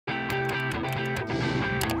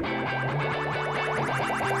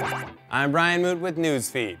I'm Brian Moot with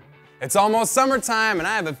Newsfeed. It's almost summertime and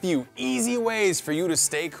I have a few easy ways for you to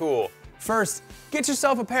stay cool. First, get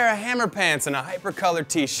yourself a pair of hammer pants and a hyper-colored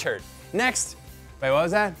t-shirt. Next, wait, what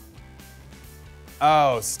was that?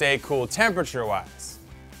 Oh, stay cool temperature-wise.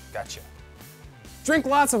 Gotcha. Drink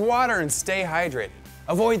lots of water and stay hydrated.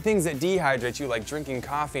 Avoid things that dehydrate you like drinking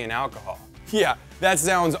coffee and alcohol. Yeah, that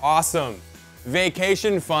sounds awesome.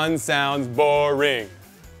 Vacation fun sounds boring.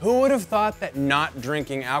 Who would have thought that not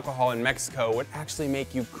drinking alcohol in Mexico would actually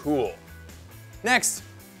make you cool? Next,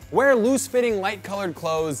 wear loose-fitting, light-colored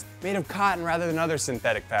clothes made of cotton rather than other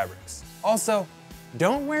synthetic fabrics. Also,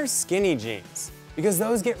 don't wear skinny jeans because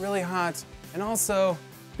those get really hot, and also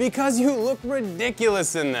because you look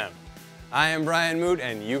ridiculous in them. I am Brian Moot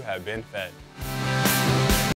and you have been fed.